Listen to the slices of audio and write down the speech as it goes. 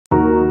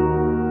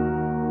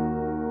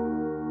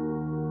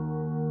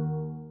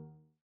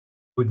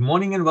Good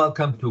morning and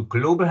welcome to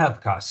Global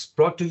Healthcast,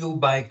 brought to you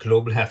by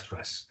Global Health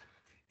Trust.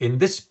 In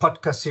this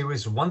podcast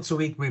series, once a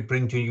week, we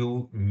bring to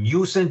you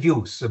news and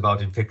views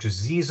about infectious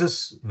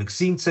diseases,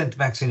 vaccines, and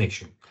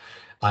vaccination.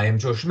 I am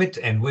Joe Schmitt,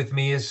 and with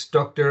me is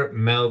Dr.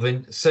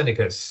 Melvin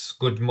Sanicas.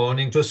 Good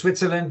morning to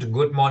Switzerland.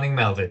 Good morning,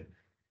 Melvin.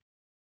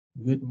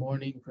 Good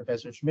morning,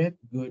 Professor Schmidt.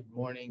 Good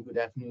morning, good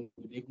afternoon,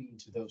 good evening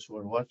to those who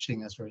are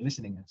watching us or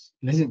listening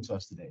to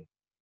us today.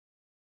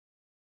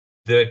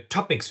 The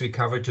topics we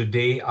cover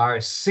today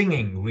are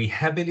singing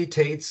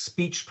rehabilitates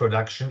speech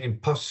production in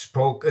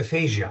post-stroke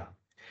aphasia.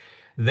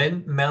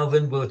 Then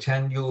Melvin will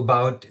tell you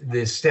about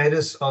the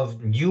status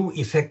of new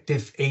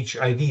effective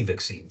HIV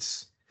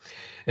vaccines.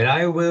 And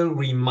I will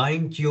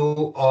remind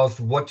you of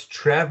what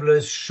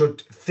travelers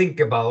should think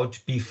about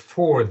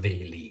before they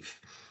leave.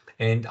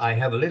 And I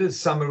have a little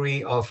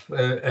summary of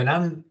an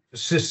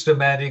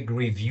unsystematic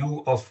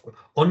review of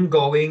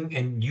ongoing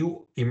and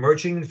new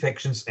emerging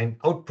infections and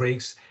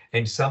outbreaks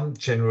and some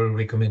general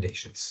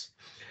recommendations.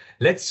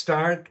 Let's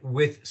start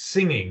with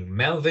singing.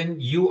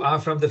 Melvin, you are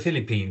from the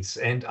Philippines,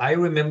 and I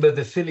remember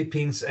the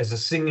Philippines as a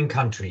singing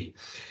country.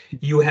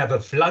 You have a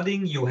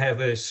flooding, you have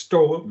a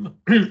storm,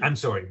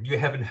 you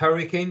have a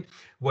hurricane,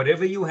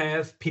 whatever you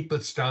have, people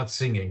start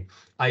singing.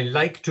 I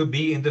like to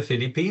be in the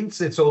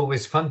Philippines. It's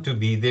always fun to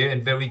be there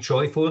and very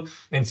joyful,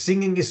 and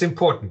singing is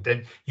important.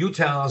 And you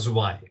tell us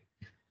why.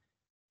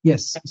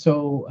 Yes,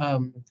 so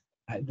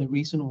the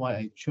reason why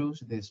I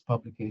chose this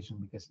publication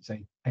because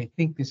I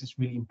think this is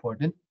really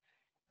important.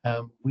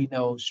 We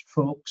know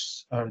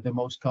strokes are the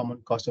most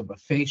common cause of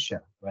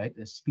aphasia, right?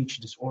 A speech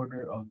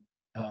disorder of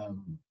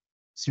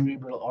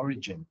cerebral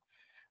origin.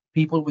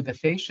 People with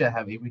aphasia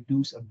have a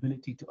reduced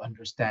ability to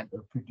understand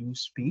or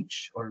produce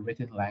speech or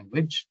written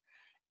language.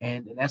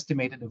 And an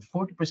estimated of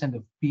 40%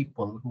 of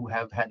people who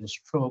have had a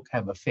stroke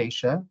have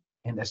aphasia,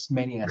 and as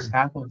many as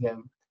half of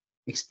them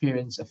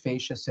experience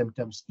aphasia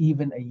symptoms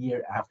even a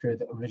year after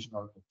the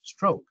original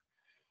stroke.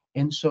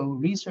 And so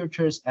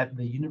researchers at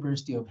the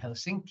University of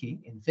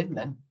Helsinki in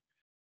Finland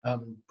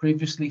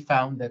previously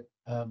found that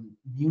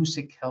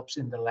music helps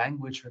in the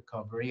language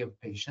recovery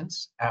of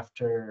patients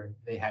after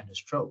they had a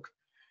stroke.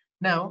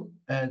 Now,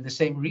 the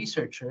same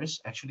researchers,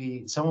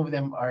 actually, some of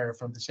them are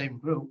from the same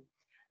group,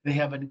 they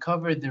have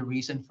uncovered the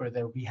reason for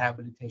the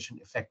rehabilitation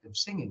effect of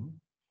singing,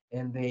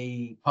 and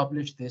they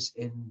published this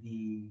in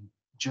the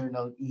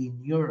journal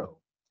eNeuro.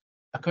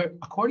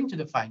 According to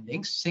the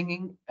findings,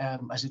 singing,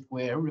 as it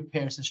were,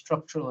 repairs the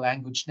structural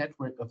language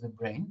network of the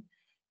brain,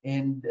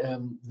 and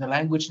the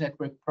language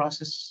network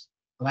process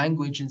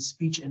language and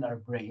speech in our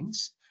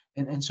brains.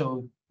 And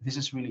so this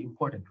is really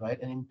important, right?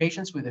 And in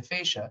patients with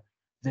aphasia,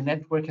 the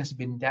network has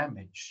been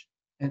damaged.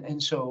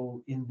 And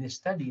so in this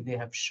study, they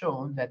have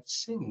shown that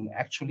singing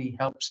actually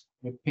helps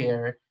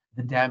repair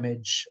the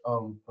damage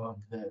of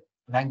the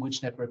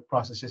language network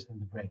processes in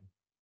the brain.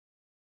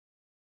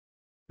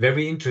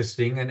 Very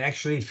interesting. And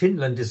actually,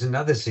 Finland is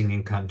another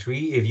singing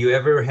country. If you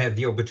ever have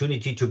the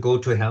opportunity to go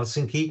to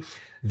Helsinki,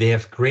 they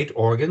have great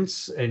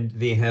organs and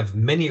they have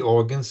many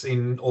organs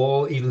in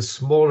all even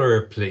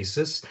smaller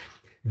places.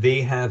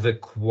 They have a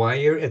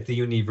choir at the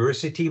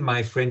university.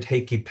 My friend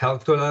Heikki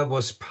Peltola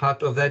was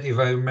part of that, if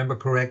I remember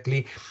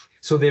correctly.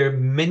 So there are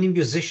many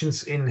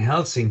musicians in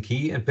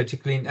Helsinki and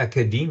particularly in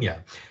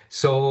academia.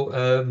 So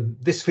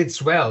this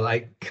fits well.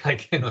 I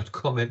cannot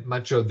comment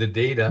much on the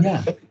data,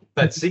 Yeah.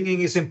 but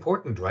singing is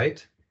important,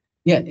 right?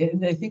 Yeah,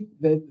 and I think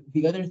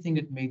the other thing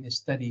that made this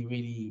study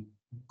really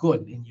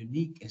good and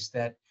unique is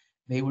that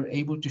they were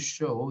able to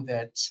show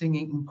that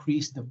singing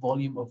increased the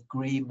volume of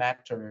gray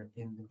matter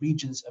in the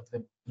regions of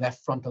the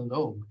left frontal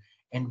lobe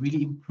and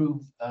really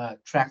improved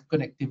tract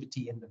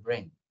connectivity in the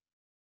brain.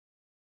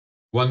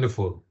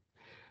 Wonderful.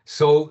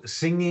 So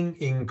singing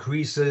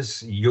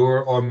increases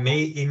your or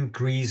may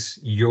increase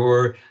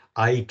your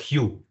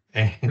IQ.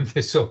 And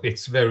so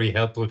it's very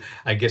helpful,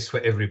 I guess,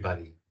 for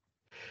everybody.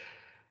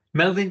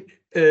 Melvin,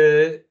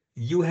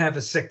 you have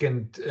a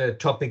second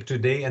topic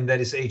today, and that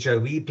is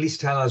HIV. Please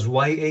tell us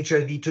why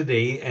HIV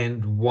today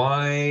and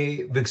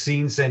why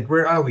vaccines and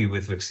where are we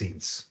with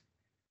vaccines?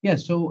 Yeah,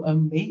 so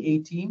May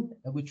 18,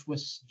 which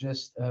was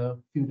just a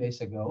few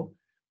days ago,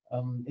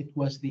 it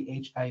was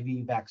the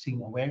HIV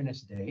Vaccine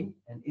Awareness Day,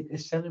 and it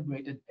is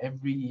celebrated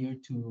every year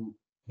to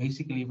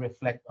basically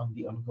reflect on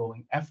the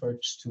ongoing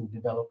efforts to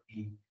develop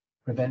a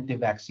preventive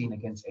vaccine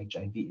against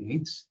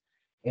HIV/AIDS.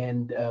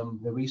 And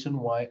the reason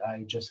why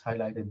I just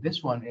highlighted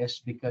this one is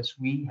because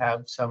we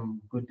have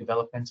some good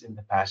developments in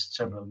the past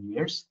several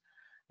years.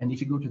 And if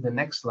you go to the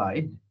next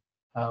slide,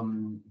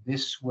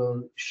 this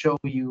will show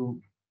you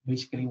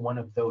basically one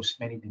of those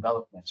many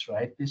developments,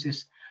 right? This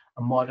is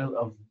a model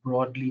of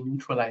broadly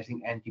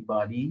neutralizing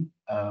antibody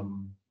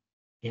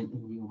in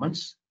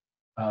humans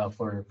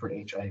for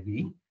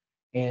HIV.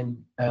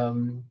 And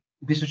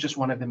this is just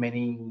one of the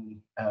many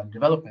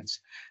developments.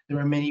 There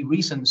are many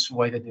reasons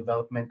why the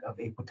development of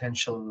a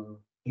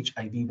potential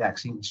HIV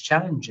vaccine is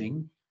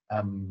challenging,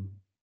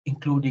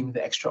 including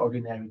the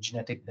extraordinary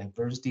genetic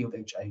diversity of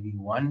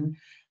HIV-1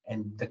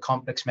 and the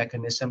complex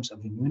mechanisms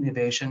of immune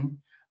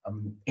evasion,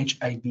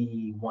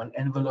 HIV-1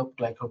 envelope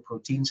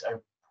glycoproteins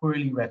are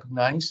poorly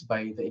recognized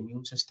by the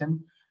immune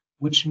system,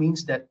 which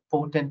means that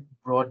potent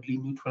broadly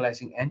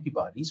neutralizing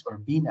antibodies, or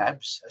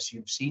BNAbs, as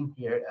you've seen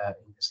here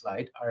in the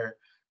slide, are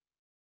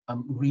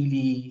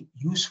really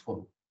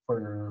useful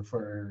for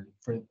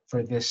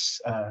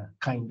this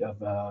kind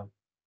of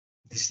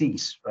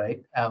disease,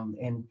 right?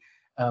 And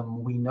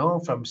we know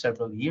from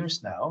several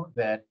years now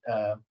that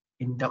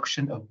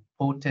induction of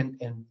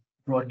potent and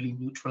broadly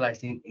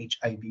neutralizing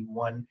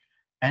HIV-1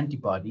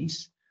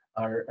 antibodies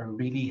are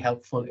really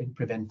helpful in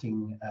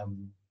preventing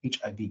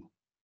HIV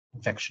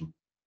infection.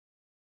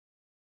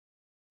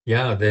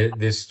 Yeah,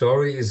 the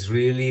story is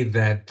really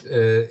that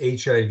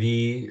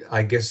HIV,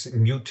 I guess,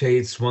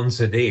 mutates once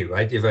a day,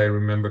 right? If I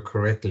remember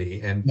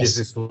correctly. And this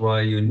Yes. is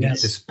why you need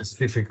Yes. this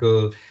specific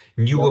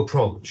new Yep.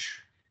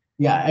 approach.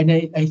 Yeah, and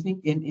I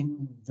think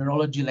in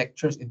virology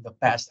lectures in the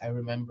past, I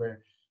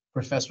remember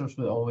professors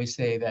would always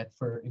say that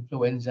for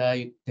influenza,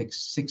 it takes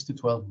 6 to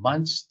 12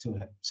 months to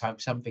have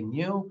something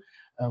new.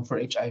 For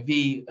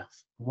HIV,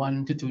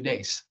 1 to 2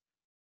 days.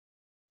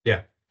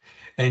 Yeah.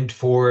 And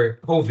for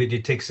COVID,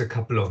 it takes a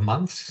couple of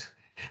months.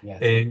 Yeah.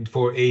 And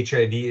for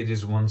HIV, it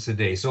is once a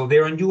day. So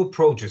there are new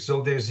approaches.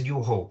 So there's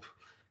new hope.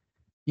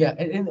 Yeah,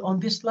 and on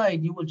this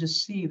slide, you will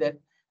just see that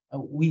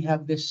we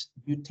have this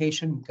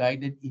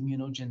mutation-guided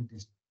immunogen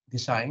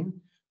design,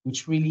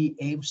 which really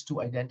aims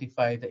to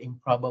identify the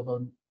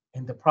improbable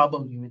and the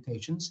probable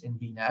mutations in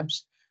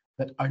BNAbs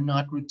that are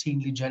not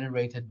routinely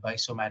generated by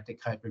somatic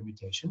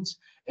hypermutations.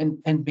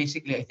 And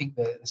basically, I think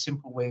the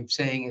simple way of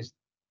saying is,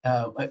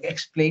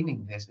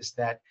 explaining this is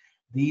that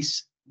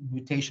these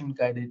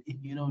mutation-guided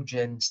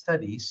immunogen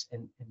studies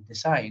and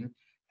design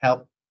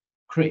help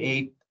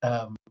create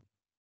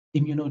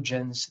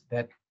immunogens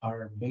that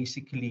are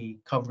basically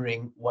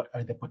covering what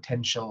are the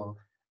potential,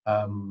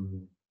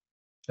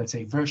 let's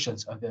say,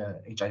 versions of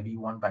the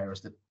HIV-1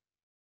 virus that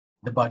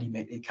the body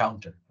may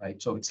encounter,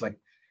 right? So it's like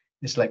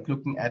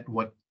looking at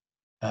what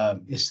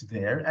is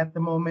there at the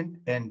moment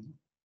and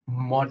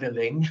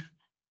modeling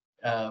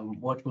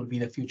what will be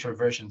the future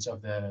versions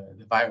of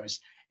the virus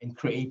and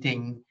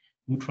creating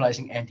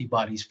neutralizing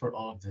antibodies for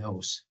all of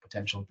those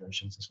potential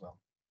versions as well.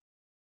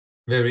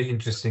 Very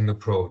interesting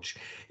approach.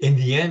 In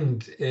the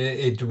end,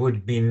 it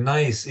would be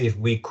nice if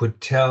we could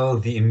tell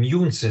the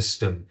immune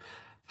system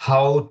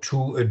how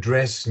to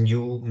address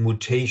new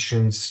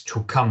mutations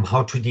to come,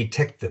 how to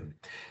detect them,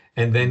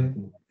 and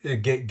then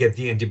get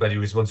the antibody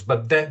response.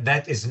 But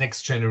that is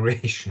next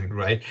generation,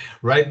 right?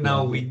 Right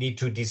now, we need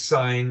to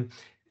design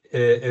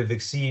a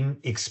vaccine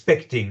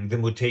expecting the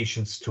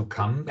mutations to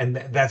come, and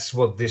that's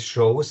what this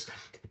shows.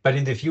 But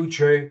in the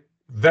future,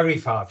 very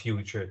far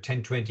future,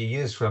 10, 20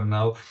 years from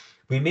now,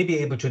 we may be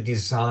able to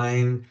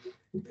design,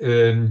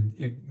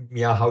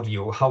 yeah, how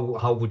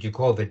would you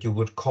call that? You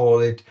would call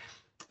it,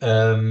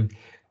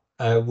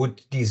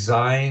 would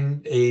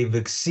design a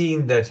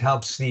vaccine that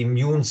helps the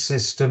immune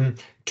system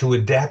to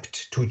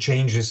adapt to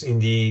changes in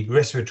the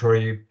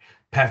respiratory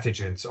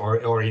pathogens,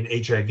 or in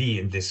HIV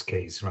in this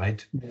case,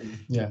 right?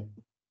 Yeah.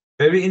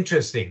 Very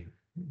interesting.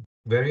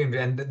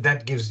 And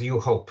that gives you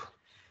hope.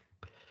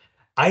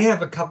 I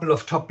have a couple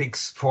of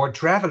topics for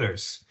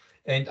travelers,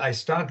 and I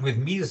start with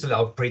measles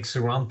outbreaks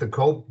around the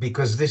globe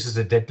because this is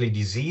a deadly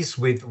disease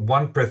with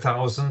 1 per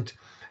 1,000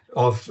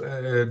 of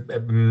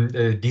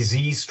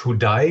diseased who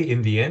die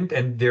in the end,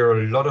 and there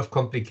are a lot of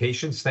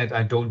complications that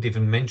I don't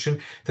even mention.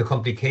 The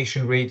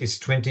complication rate is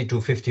 20 to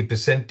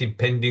 50%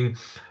 depending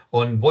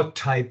on what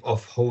type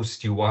of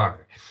host you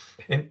are.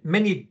 And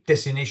many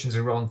destinations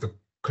around the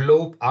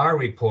globe are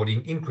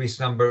reporting increased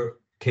number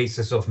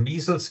cases of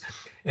measles,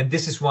 and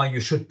this is why you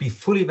should be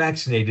fully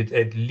vaccinated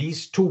at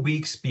least 2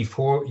 weeks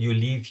before you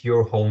leave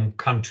your home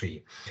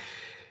country.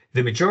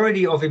 The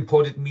majority of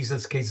imported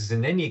measles cases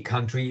in any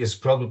country is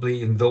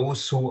probably in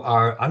those who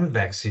are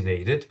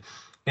unvaccinated.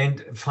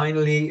 And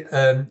finally,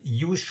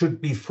 you should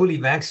be fully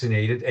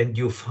vaccinated, and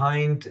you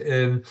find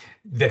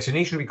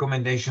vaccination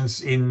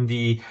recommendations in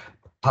the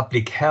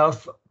public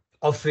health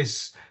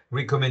office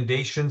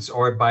recommendations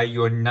or by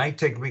your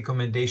NITEC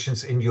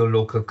recommendations in your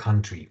local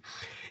country.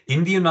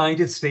 In the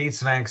United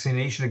States,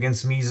 vaccination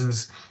against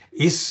measles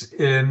is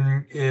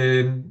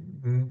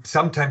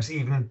sometimes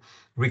even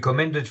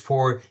recommended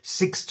for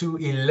 6 to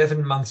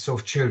 11 months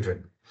of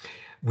children.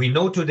 We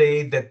know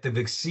today that the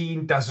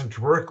vaccine doesn't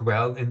work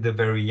well in the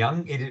very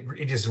young.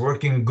 It is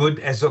working good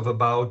as of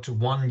about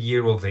 1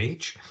 year of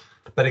age.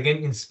 But again,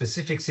 in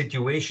specific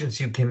situations,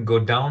 you can go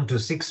down to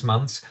 6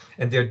 months,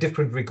 and there are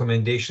different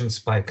recommendations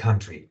by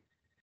country.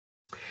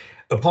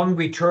 Upon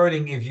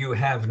returning, if you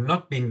have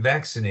not been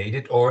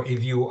vaccinated or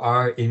if you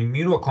are an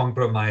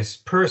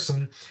immunocompromised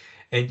person,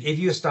 and if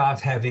you start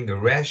having a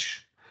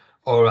rash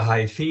or a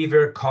high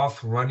fever,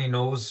 cough, runny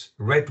nose,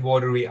 red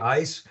watery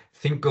eyes,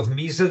 think of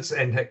measles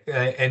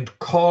and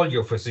call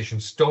your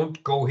physicians.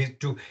 Don't go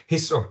to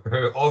his or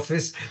her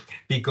office,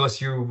 because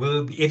you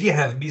will, if you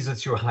have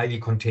measles, you're highly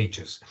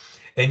contagious.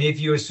 And if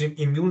you're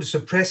immune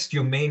suppressed,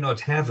 you may not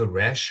have a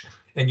rash,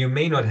 and you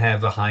may not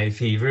have a high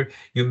fever.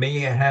 You may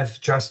have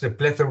just a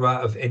plethora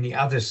of any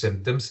other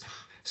symptoms.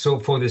 So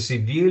for the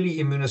severely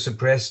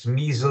immunosuppressed,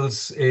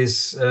 measles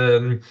is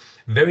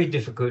very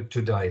difficult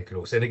to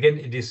diagnose. And again,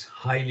 it is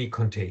highly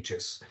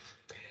contagious.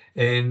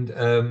 And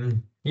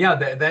yeah,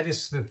 that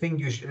is the thing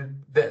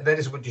that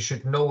is what you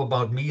should know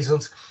about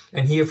measles.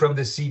 And here from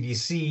the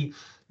CDC,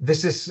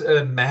 this is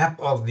a map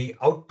of the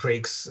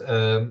outbreaks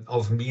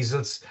of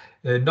measles,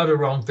 not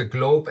around the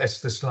globe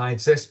as the slide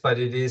says, but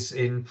it is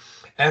in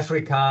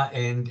Africa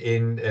and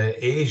in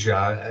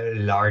Asia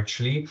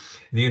largely,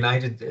 the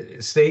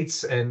United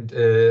States, and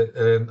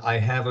I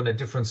have on a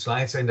different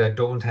slides, and I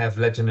don't have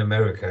Latin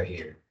America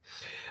here.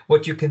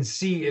 What you can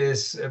see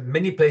is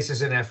many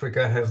places in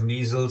Africa have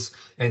measles,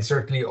 and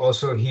certainly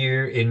also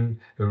here in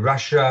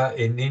Russia,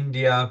 in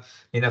India,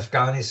 in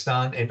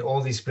Afghanistan, and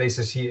all these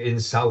places here in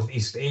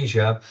Southeast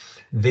Asia,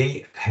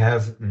 they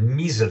have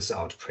measles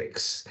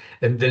outbreaks.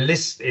 And the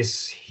list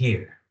is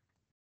here.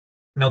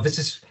 Now, this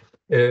is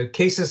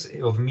cases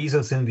of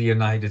measles in the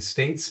United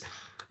States.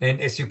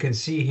 And as you can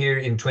see here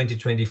in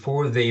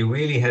 2024, they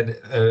really had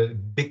a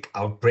big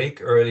outbreak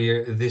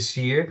earlier this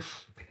year.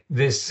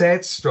 The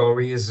sad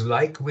story is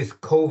like with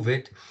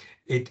COVID,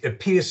 it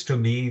appears to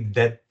me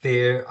that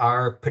there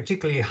are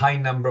particularly high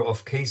number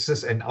of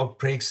cases and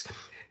outbreaks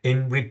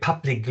in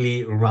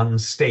republicly run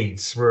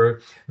states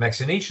where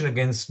vaccination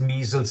against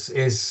measles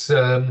is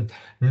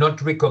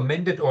not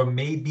recommended or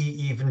maybe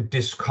even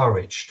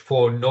discouraged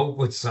for no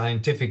good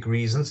scientific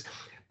reasons.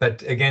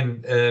 But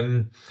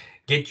again,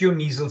 get your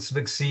measles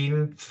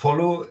vaccine,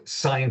 follow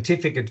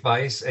scientific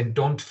advice, and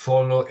don't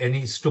follow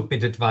any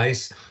stupid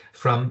advice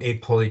from a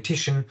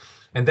politician.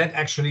 And that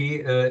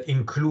actually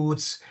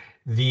includes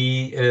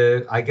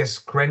the, I guess,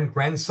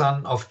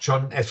 grandson of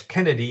John F.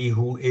 Kennedy,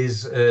 who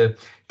is a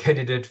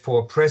candidate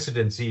for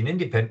presidency, an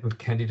independent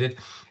candidate,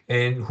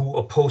 and who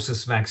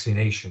opposes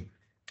vaccination.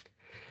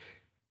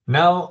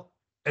 Now,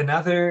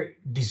 another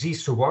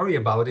disease to worry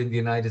about in the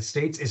United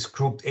States is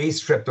group A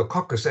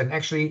streptococcus. And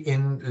actually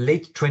in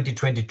late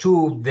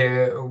 2022,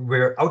 there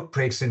were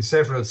outbreaks in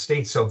several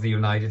states of the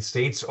United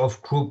States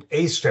of group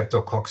A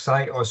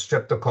streptococci or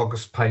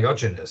streptococcus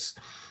pyogenes.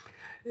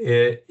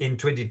 In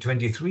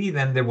 2023,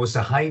 then there was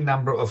a high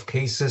number of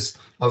cases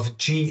of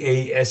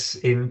GAS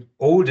in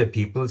older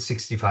people,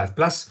 65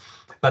 plus,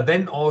 but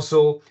then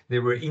also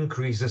there were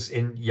increases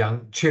in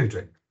young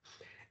children.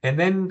 And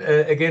then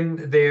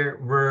again, there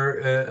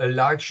were a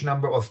large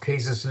number of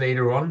cases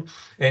later on.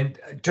 And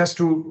just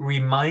to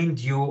remind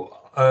you,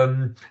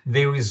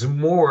 there is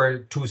more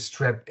to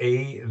strep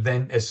A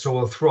than a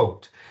sore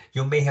throat.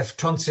 You may have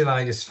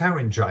tonsillitis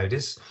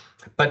pharyngitis,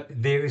 but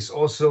there is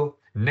also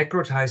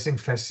necrotizing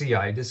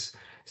fasciitis,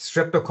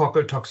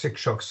 streptococcal toxic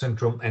shock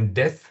syndrome, and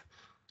death.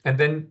 And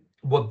then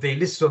what they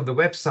list on the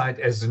website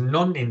as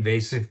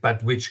non-invasive,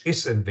 but which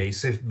is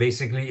invasive,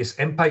 basically is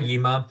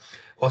empyema,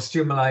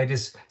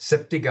 osteomyelitis,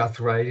 septic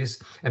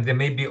arthritis, and there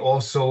may be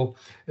also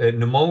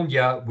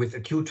pneumonia with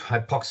acute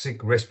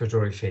hypoxic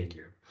respiratory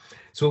failure.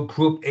 So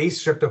group A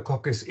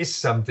streptococcus is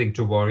something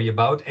to worry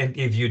about. And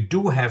if you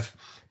do have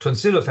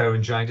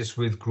tonsillopharyngitis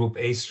with group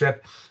A strep,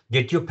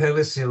 get your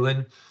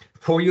penicillin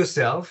for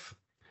yourself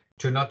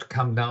to not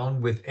come down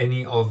with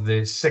any of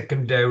the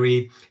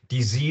secondary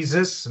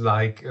diseases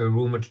like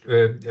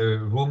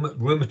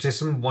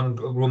rheumatism,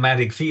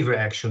 rheumatic fever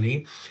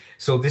actually.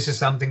 So this is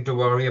something to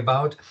worry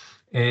about.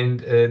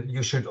 And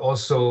you should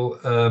also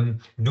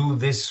do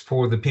this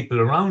for the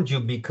people around you,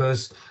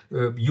 because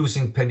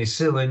using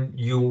penicillin,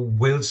 you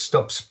will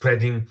stop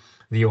spreading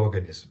the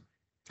organism.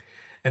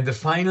 And the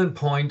final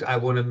point I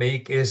want to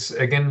make is,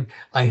 again,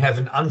 I have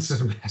an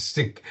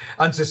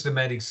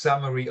unsystematic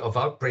summary of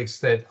outbreaks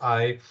that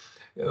I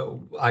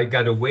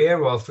got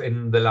aware of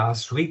in the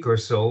last week or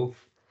so,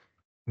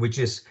 which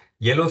is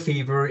yellow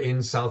fever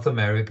in South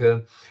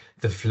America,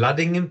 the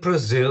flooding in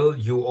Brazil,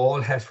 you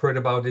all have heard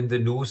about in the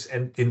news.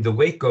 And in the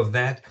wake of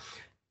that,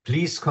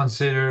 please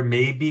consider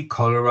maybe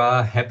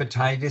cholera,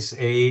 hepatitis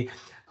A,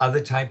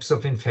 other types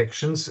of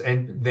infections,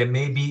 and there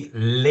may be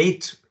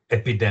late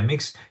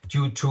epidemics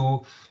due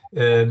to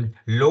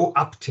low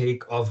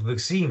uptake of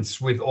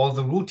vaccines with all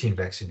the routine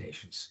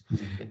vaccinations.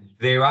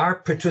 There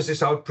are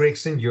pertussis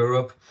outbreaks in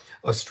Europe.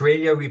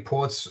 Australia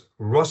reports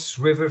Ross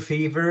River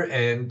fever,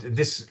 and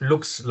this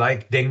looks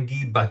like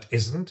dengue but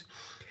isn't.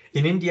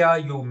 In India,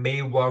 you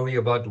may worry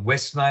about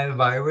West Nile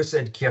virus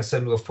and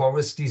Chiasanur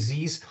forest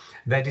disease.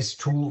 That is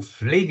two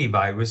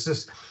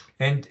flaviviruses.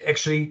 And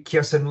actually,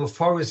 Chiasanur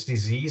forest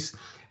disease,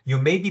 you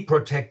may be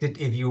protected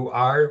if you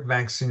are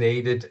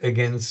vaccinated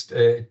against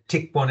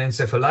tick-borne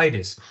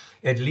encephalitis.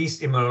 At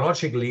least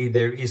immunologically,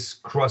 there is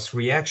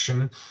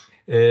cross-reaction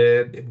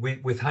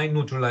with high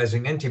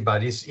neutralizing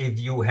antibodies. If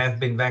you have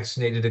been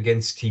vaccinated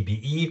against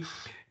TBE,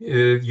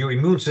 your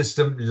immune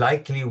system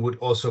likely would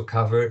also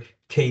cover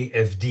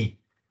KFD.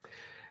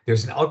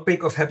 There's an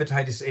outbreak of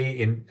hepatitis A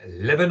in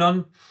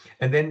Lebanon.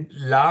 And then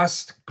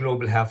last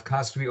global health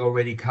cast, we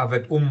already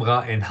covered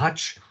Umrah and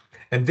Hajj.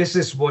 And this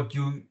is what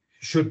you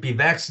should be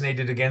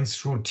vaccinated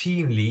against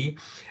routinely.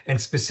 And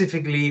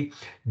specifically,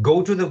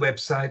 go to the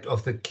website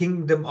of the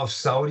Kingdom of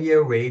Saudi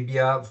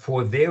Arabia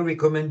for their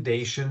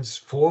recommendations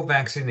for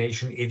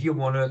vaccination if you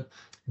want to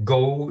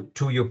go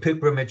to your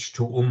pilgrimage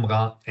to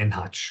Umrah and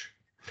Hajj.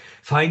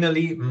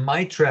 Finally,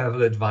 my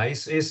travel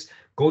advice is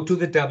go to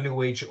the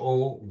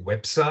WHO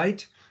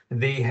website.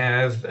 They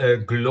have a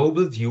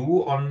global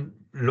view on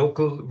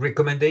local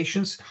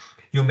recommendations.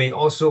 You may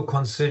also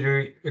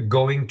consider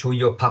going to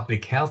your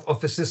public health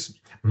offices.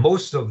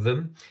 Most of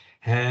them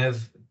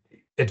have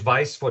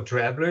advice for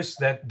travelers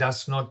that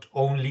does not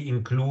only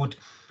include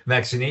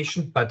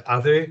vaccination, but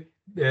other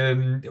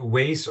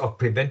ways of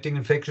preventing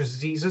infectious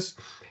diseases.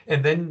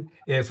 And then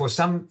for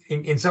some,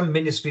 in some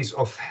ministries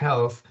of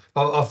health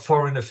or of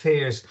foreign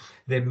affairs,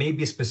 there may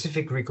be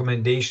specific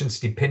recommendations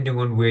depending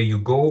on where you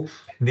go.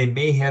 They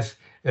may have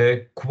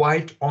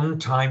quite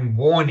on-time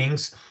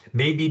warnings,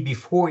 maybe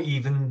before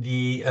even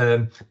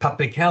the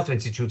public health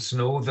institutes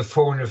know, the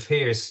foreign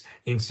affairs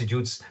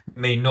institutes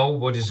may know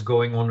what is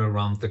going on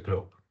around the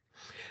globe.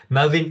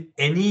 Melvin,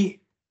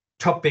 any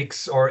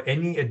topics or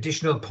any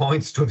additional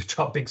points to the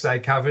topics I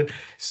covered,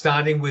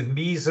 starting with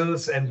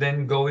measles and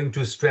then going to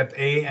strep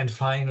A and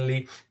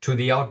finally to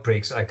the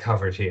outbreaks I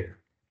covered here?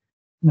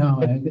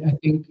 No, I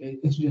think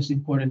it's just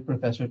important,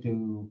 Professor,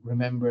 to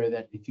remember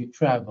that if you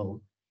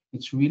travel,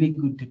 it's really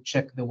good to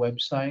check the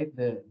website,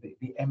 the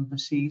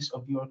embassies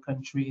of your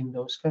country in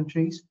those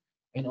countries,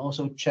 and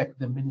also check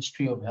the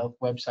Ministry of Health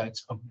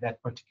websites of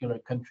that particular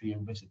country you're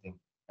visiting.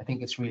 I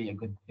think it's really a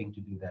good thing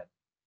to do that.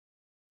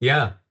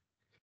 Yeah,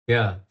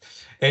 yeah.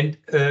 And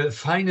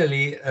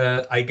finally,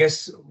 I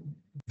guess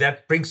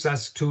that brings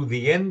us to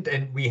the end,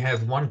 and we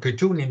have one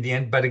cartoon in the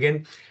end. But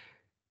again,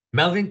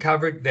 Melvin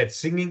covered that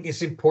singing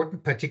is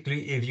important,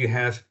 particularly if you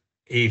have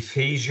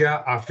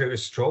aphasia after a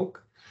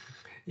stroke.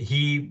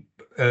 He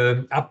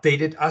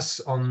updated us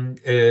on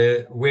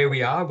where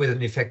we are with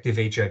an effective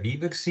HIV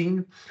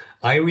vaccine.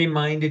 I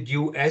reminded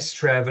you as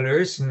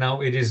travelers,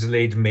 now it is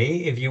late May,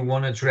 if you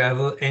want to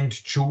travel, and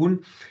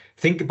June,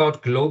 think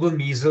about global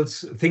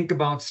measles, think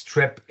about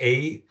strep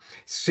A,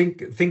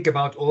 think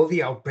about all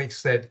the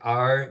outbreaks that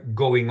are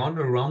going on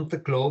around the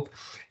globe,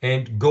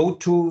 and go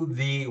to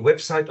the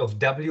website of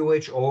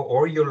WHO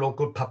or your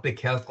local public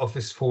health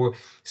office for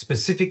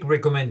specific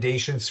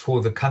recommendations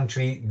for the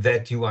country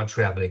that you are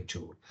traveling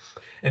to.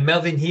 And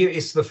Melvin, here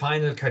is the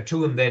final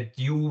cartoon that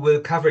you will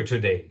cover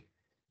today.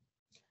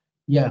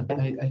 Yeah,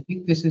 I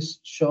think this is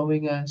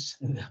showing us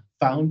the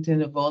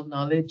fountain of all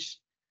knowledge,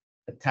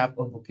 a tap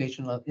of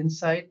vocational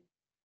insight,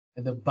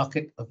 and the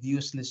bucket of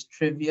useless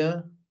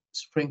trivia,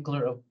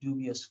 sprinkler of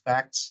dubious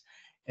facts,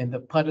 and the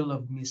puddle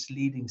of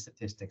misleading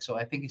statistics. So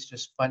I think it's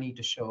just funny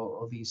to show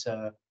all these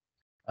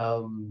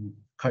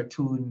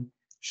cartoon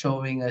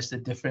showing us the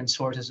different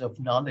sources of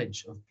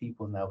knowledge of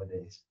people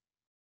nowadays.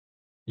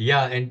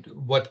 Yeah, and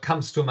what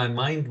comes to my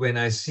mind when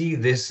I see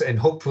this, and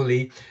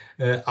hopefully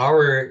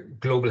our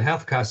Global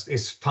Healthcast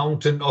is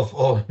fountain of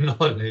all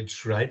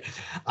knowledge, right?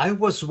 I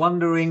was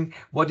wondering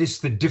what is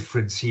the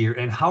difference here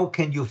and how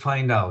can you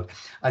find out?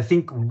 I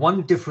think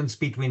one difference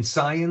between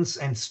science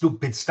and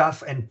stupid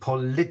stuff and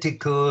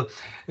political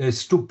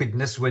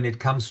stupidness when it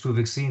comes to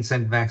vaccines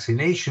and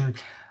vaccination,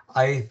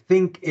 I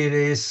think it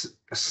is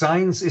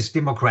science is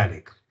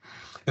democratic.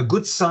 A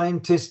good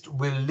scientist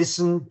will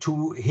listen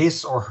to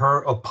his or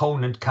her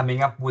opponent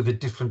coming up with a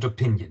different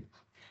opinion.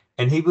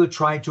 And he will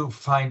try to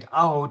find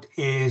out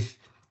if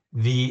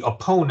the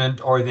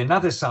opponent or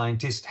another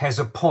scientist has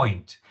a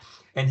point.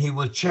 And he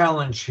will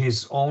challenge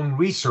his own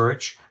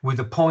research with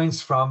the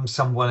points from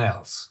someone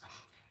else.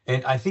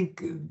 And I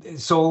think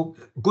so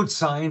good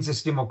science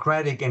is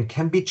democratic and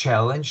can be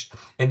challenged.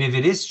 And if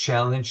it is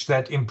challenged,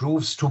 that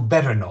improves to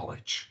better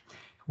knowledge.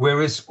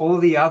 Whereas all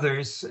the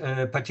others,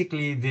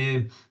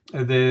 particularly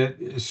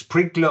the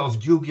sprinkler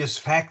of dubious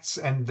facts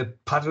and the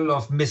puddle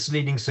of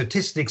misleading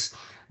statistics,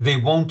 they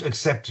won't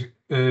accept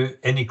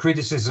any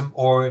criticism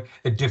or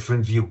a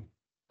different view.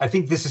 I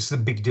think this is the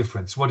big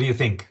difference. What do you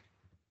think?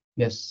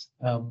 Yes,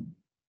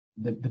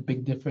 the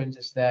big difference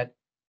is that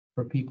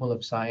for people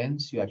of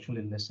science, you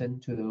actually listen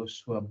to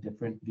those who have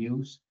different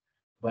views.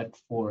 But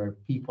for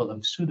people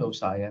of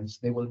pseudoscience,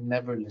 they will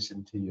never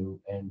listen to you,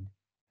 and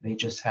they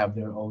just have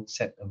their own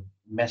set of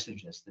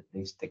messages that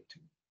they stick to.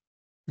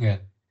 Yeah.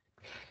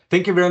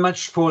 Thank you very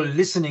much for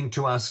listening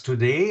to us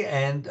today.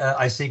 And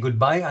I say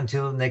goodbye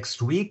until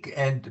next week.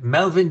 And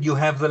Melvin, you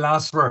have the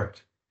last word.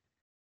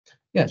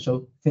 Yeah,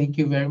 so thank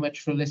you very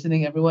much for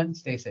listening, everyone.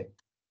 Stay safe.